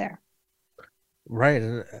from there. Right.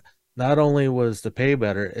 And not only was the pay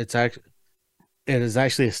better, it is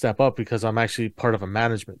actually a step up because I'm actually part of a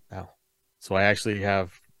management now. So I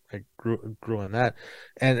grew in that.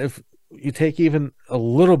 And if you take even a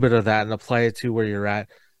little bit of that and apply it to where you're at,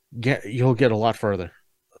 you'll get a lot further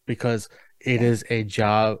because it is a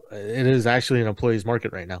job. It is actually an employee's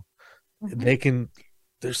market right now.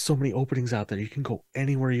 There's so many openings out there. You can go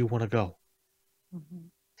anywhere you want to go.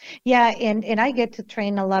 Yeah, and I get to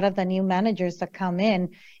train a lot of the new managers that come in,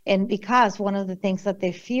 and because one of the things that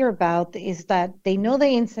they fear about is that they know the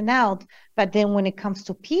ins and outs, but then when it comes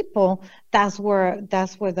to people, that's where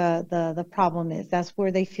the problem is. That's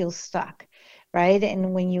where they feel stuck, right?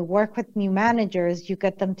 And when you work with new managers, you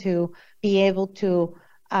get them to be able to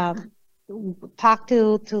talk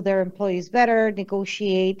to their employees better,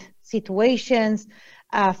 negotiate situations,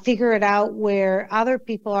 figure it out where other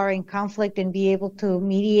people are in conflict and be able to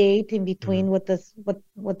mediate in between with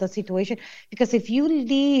the situation. Because if you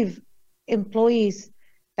leave employees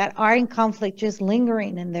that are in conflict just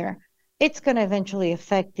lingering in there, it's going to eventually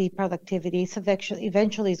affect the productivity. It's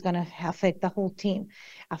eventually is going to affect the whole team,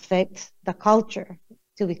 affect the culture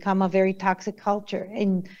to become a very toxic culture.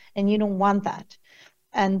 And you don't want that.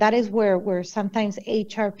 And that is where sometimes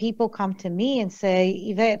HR people come to me and say,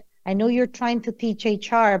 Yvette, I know you're trying to teach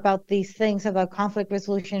HR about these things about conflict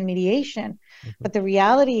resolution and mediation, but the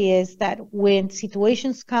reality is that when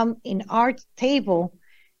situations come in our table,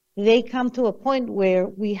 they come to a point where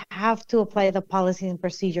we have to apply the policy and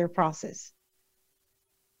procedure process.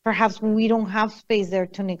 Perhaps we don't have space there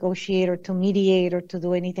to negotiate or to mediate or to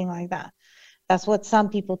do anything like that. That's what some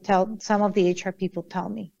of the HR people tell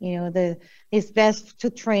me. It's best to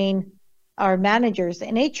train our managers,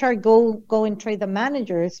 and HR go and train the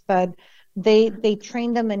managers, but they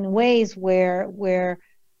train them in ways where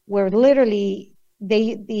literally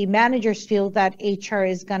the managers feel that HR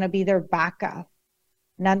is going to be their backup,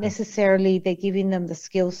 not necessarily they're giving them the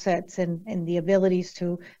skill sets and the abilities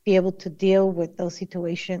to be able to deal with those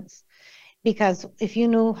situations. Because if you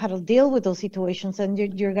know how to deal with those situations, then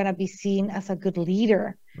you're going to be seen as a good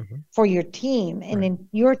leader for your team. And then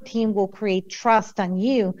your team will create trust on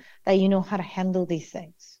you that you know how to handle these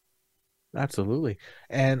things. Absolutely.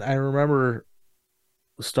 And I remember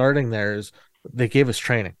starting there is they gave us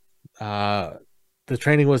training. The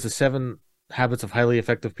training was the 7 Habits of Highly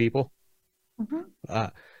Effective People.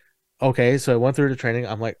 Okay, so I went through the training.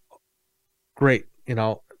 I'm like, great,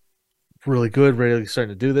 really good, really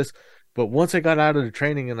starting to do this. But once I got out of the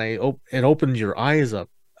training and it opened your eyes up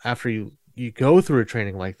after you go through a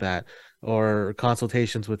training like that or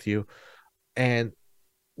consultations with you. And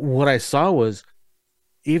what I saw was,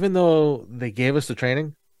 even though they gave us the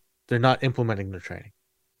training, they're not implementing the training.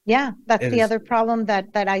 Yeah, that's the other problem that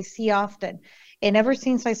I see often. And ever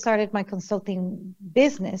since I started my consulting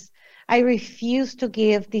business, I refuse to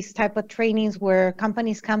give these type of trainings where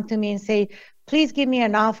companies come to me and say, please give me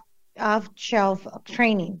an off-shelf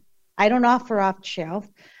training. I don't offer off-shelf.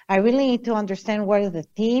 I really need to understand what are the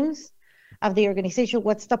themes of the organization,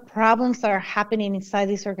 what's the problems that are happening inside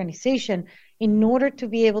this organization, in order to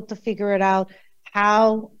be able to figure it out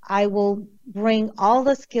how I will bring all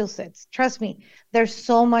the skill sets. Trust me, there's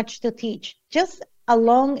so much to teach. Just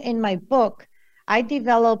along in my book, I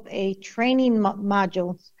developed a training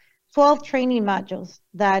modules, 12 training modules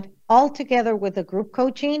that all together with the group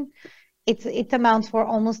coaching, it amounts for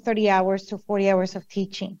almost 30 hours to 40 hours of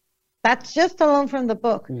teaching. That's just alone from the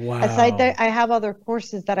book. Wow. Aside that, I have other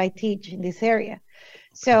courses that I teach in this area.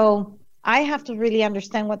 So I have to really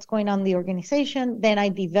understand what's going on in the organization. Then I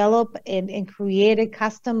develop and create a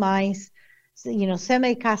customized,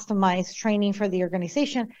 semi-customized training for the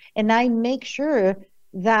organization. And I make sure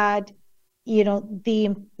that,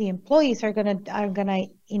 the employees are gonna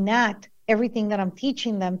enact everything that I'm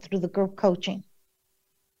teaching them through the group coaching.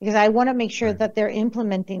 Because I want to make sure that they're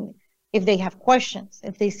implementing. If they have questions,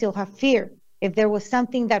 if they still have fear, if there was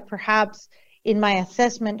something that perhaps in my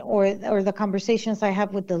assessment or the conversations I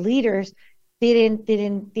have with the leaders didn't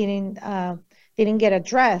get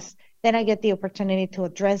addressed, then I get the opportunity to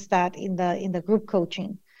address that in the group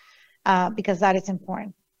coaching, because that is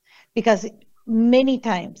important. Because many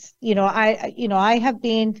times, I have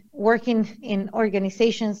been working in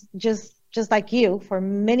organizations just like you for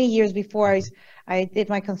many years before I did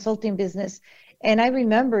my consulting business. And I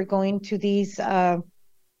remember going to these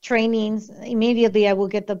trainings. Immediately, I will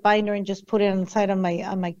get the binder and just put it inside on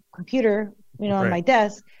my computer, on my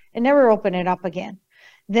desk, and never open it up again.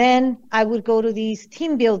 Then I would go to these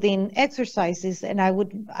team building exercises, and I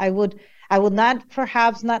would not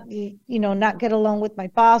get along with my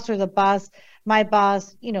boss or my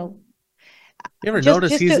boss. You ever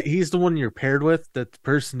notice he's the one you're paired with, that the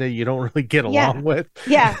person that you don't really get along with?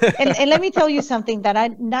 Yeah. And let me tell you something, that I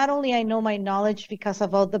know my knowledge because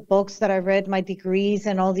of all the books that I read, my degrees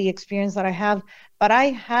and all the experience that I have, but I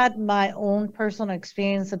had my own personal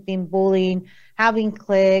experience of being bullied, having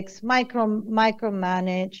cliques,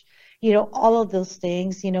 micromanage, all of those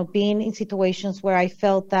things, being in situations where I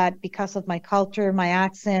felt that because of my culture, my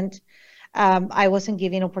accent, I wasn't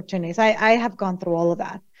given opportunities. I have gone through all of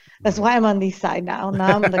that. That's why I'm on this side now.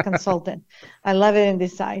 Now I'm the consultant. I love it in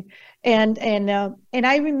this side. And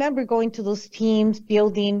I remember going to those teams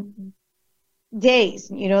building days,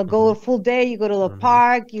 go a full day, you go to the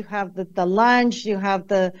park, you have the lunch, you have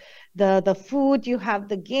the food, you have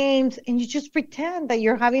the games, and you just pretend that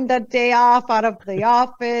you're having that day off out of the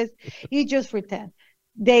office. You just pretend.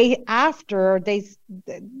 Day after,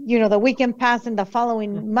 the weekend pass and the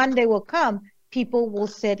following Monday will come, people will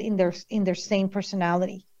sit in their same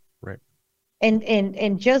personality. Right.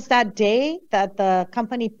 And just that day that the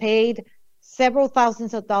company paid several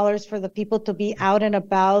thousands of dollars for the people to be out and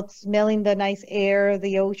about, smelling the nice air,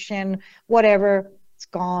 the ocean, whatever, it's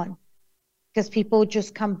gone. Because people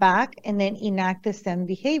just come back and then enact the same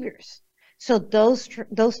behaviors. So those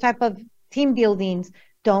type of team buildings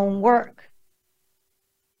don't work.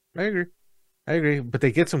 I agree. But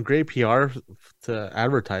they get some great PR to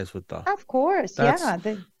advertise with, though. Of course,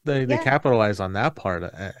 They capitalize on that part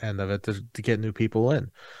end of it to get new people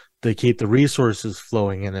in. They keep the resources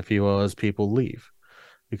flowing in, if you will, as people leave.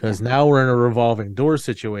 because now we're in a revolving door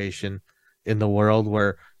situation in the world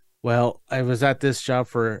where, well, I was at this job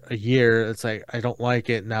for a year. It's like, I don't like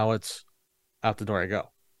it. Now it's out the door I go.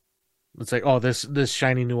 It's like, oh, this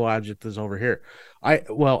shiny new object is over here.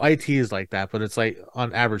 IT is like that, but it's like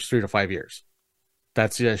on average 3 to 5 years.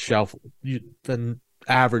 That's the the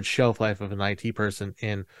average shelf life of an IT person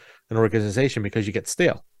in an organization, because you get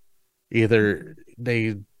stale. Either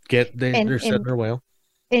they're set in their way.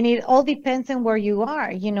 And it all depends on where you are.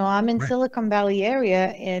 I'm in Right. Silicon Valley area,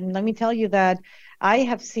 and let me tell you that I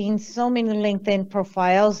have seen so many LinkedIn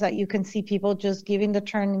profiles that you can see people just giving the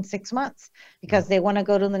turn in 6 months because they want to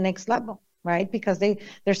go to the next level, right? Because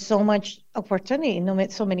there's so much opportunity in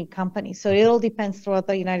so many companies. So it all depends throughout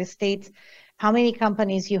the United States how many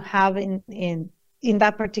companies you have in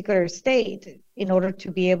that particular state in order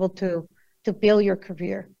to be able to build your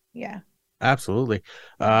career. Yeah. Absolutely.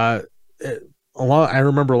 I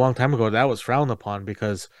remember a long time ago that was frowned upon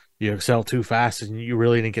because you excel too fast and you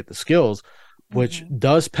really didn't get the skills, which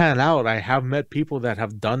does pan out. I have met people that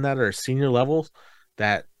have done that at senior levels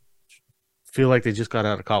that feel like they just got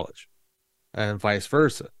out of college, and vice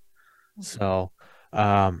versa. So,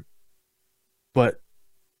 but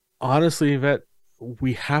honestly, Yvette,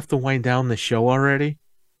 we have to wind down the show already.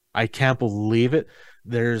 I can't believe it.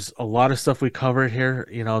 There's a lot of stuff we covered here.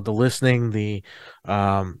 The listening, the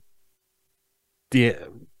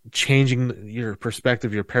changing your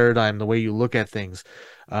perspective, your paradigm, the way you look at things,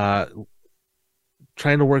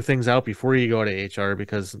 trying to work things out before you go to HR,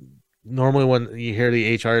 because normally when you hear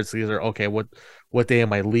the HR, it's either, okay, what day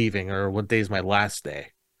am I leaving, or what day is my last day,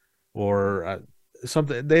 or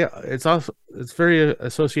something. It's very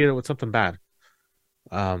associated with something bad.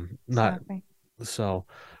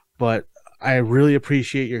 But I really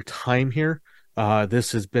appreciate your time here.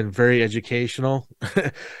 This has been very educational,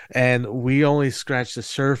 and we only scratched the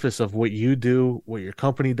surface of what you do, what your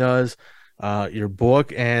company does, your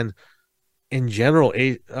book, and in general,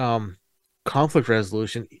 conflict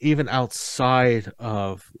resolution, even outside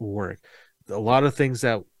of work. A lot of things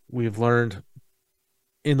that we've learned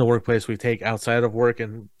in the workplace we take outside of work,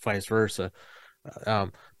 and vice versa.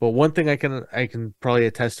 But one thing I can probably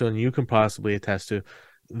attest to, and you can possibly attest to,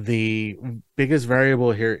 the biggest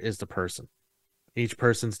variable here is the person. Each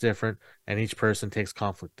person's different, and each person takes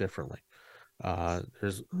conflict differently.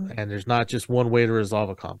 There's not just one way to resolve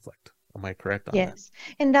a conflict. Am I correct on that? Yes,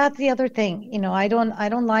 and that's the other thing. I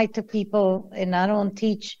don't lie to people, and I don't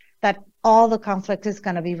teach that all the conflict is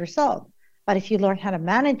going to be resolved. But if you learn how to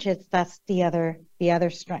manage it, that's the other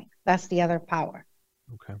strength. That's the other power.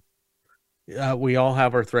 Okay. We all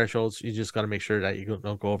have our thresholds. You just got to make sure that you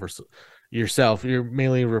don't go over yourself. You're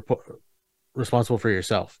mainly responsible for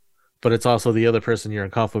yourself, but it's also the other person you're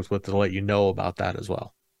in conflict with to let you know about that as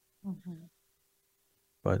well.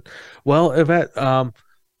 But, well, Yvette,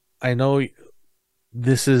 I know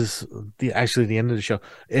this is the end of the show.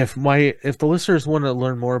 If the listeners want to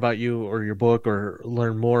learn more about you or your book, or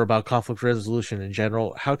learn more about conflict resolution in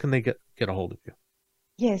general, how can they get a hold of you?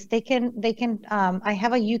 Yes, they can. I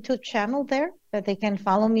have a YouTube channel there that they can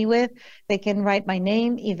follow me with. They can write my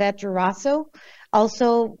name, Yvette Durazo.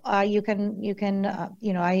 Also, you can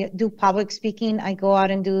I do public speaking. I go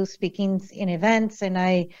out and do speakings in events, and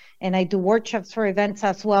I do workshops for events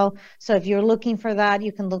as well. So if you're looking for that,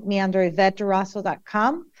 you can look me under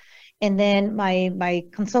YvetteDurazo.com. And then my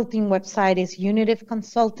consulting website is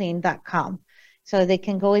unitivconsulting.com. So they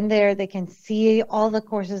can go in there, they can see all the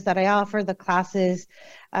courses that I offer, the classes,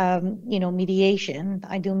 mediation.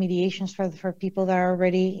 I do mediations for people that are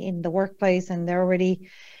already in the workplace, and they're already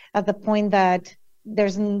at the point that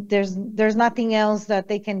there's nothing else that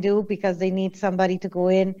they can do, because they need somebody to go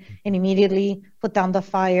in and immediately put down the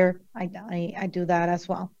fire. I do that as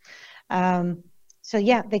well. So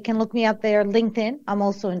yeah, they can look me up there. LinkedIn, I'm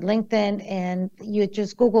also in LinkedIn, and you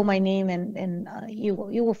just Google my name, and you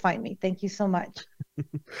will find me. Thank you so much.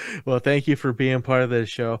 Well, thank you for being part of this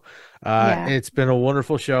show. It's been a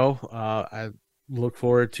wonderful show. I look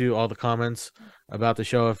forward to all the comments about the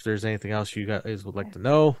show. If there's anything else you guys would like to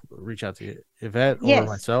know, reach out to Yvette or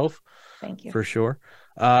myself. Thank you. For sure.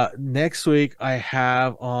 Next week, I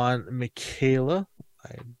have on Michaela.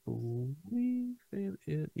 I believe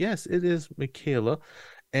yes, it is Michaela.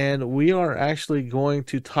 And we are actually going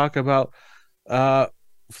to talk about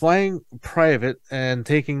flying private and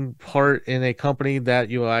taking part in a company that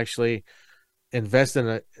you will actually invest in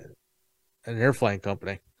an airflying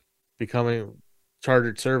company, becoming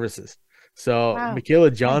chartered services. So Michaela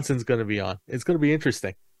Johnson's going to be on. It's going to be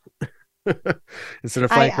interesting. Instead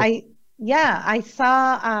of flying, Yeah, I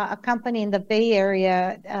saw a company in the Bay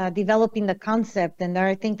Area developing the concept, and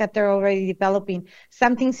I think that they're already developing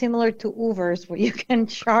something similar to Ubers, where you can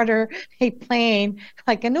charter a plane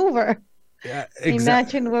like an Uber. Yeah,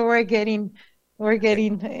 Imagine where we're getting,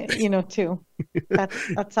 to.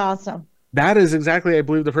 That's awesome. That is exactly, I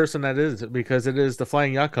believe, the person that is, because it is the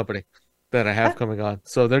Flying Yacht Company that I have coming on.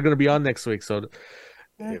 So they're going to be on next week. So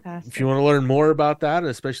if you want to learn more about that,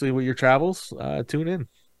 especially with your travels, tune in.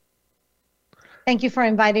 Thank you for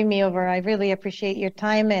inviting me over. I really appreciate your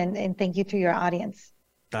time, and thank you to your audience.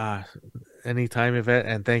 Anytime, Yvette,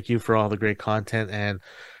 and thank you for all the great content and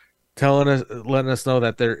letting us know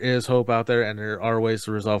that there is hope out there and there are ways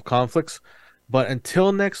to resolve conflicts. But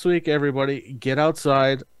until next week, everybody, get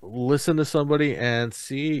outside, listen to somebody, and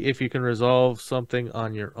see if you can resolve something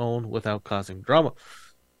on your own without causing drama.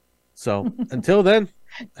 So until then,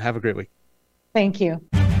 have a great week. Thank you.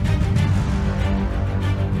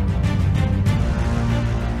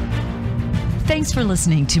 Thanks for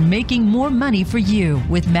listening to Making More Money for You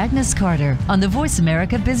with Magnus Carter on the Voice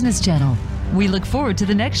America Business Channel. We look forward to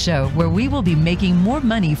the next show where we will be making more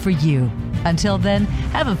money for you. Until then,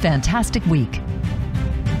 have a fantastic week.